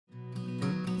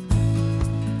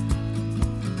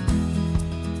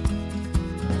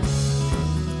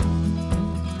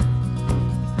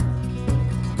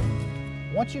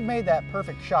Once you've made that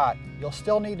perfect shot, you'll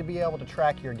still need to be able to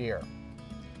track your deer.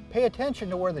 Pay attention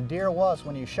to where the deer was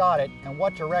when you shot it and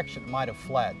what direction it might have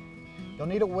fled. You'll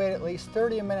need to wait at least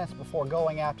 30 minutes before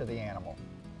going after the animal.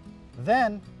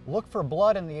 Then, look for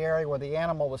blood in the area where the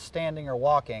animal was standing or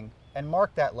walking and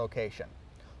mark that location.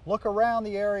 Look around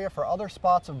the area for other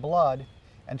spots of blood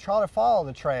and try to follow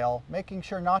the trail, making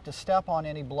sure not to step on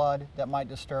any blood that might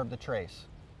disturb the trace.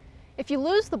 If you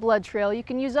lose the blood trail, you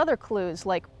can use other clues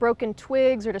like broken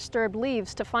twigs or disturbed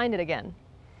leaves to find it again.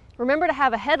 Remember to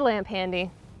have a headlamp handy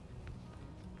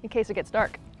in case it gets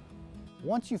dark.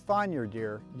 Once you find your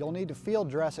deer, you'll need to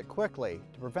field dress it quickly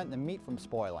to prevent the meat from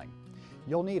spoiling.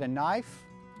 You'll need a knife,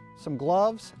 some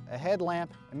gloves, a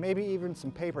headlamp, and maybe even some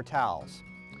paper towels.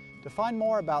 To find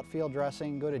more about field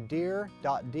dressing, go to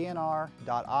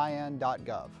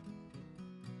deer.dnr.in.gov.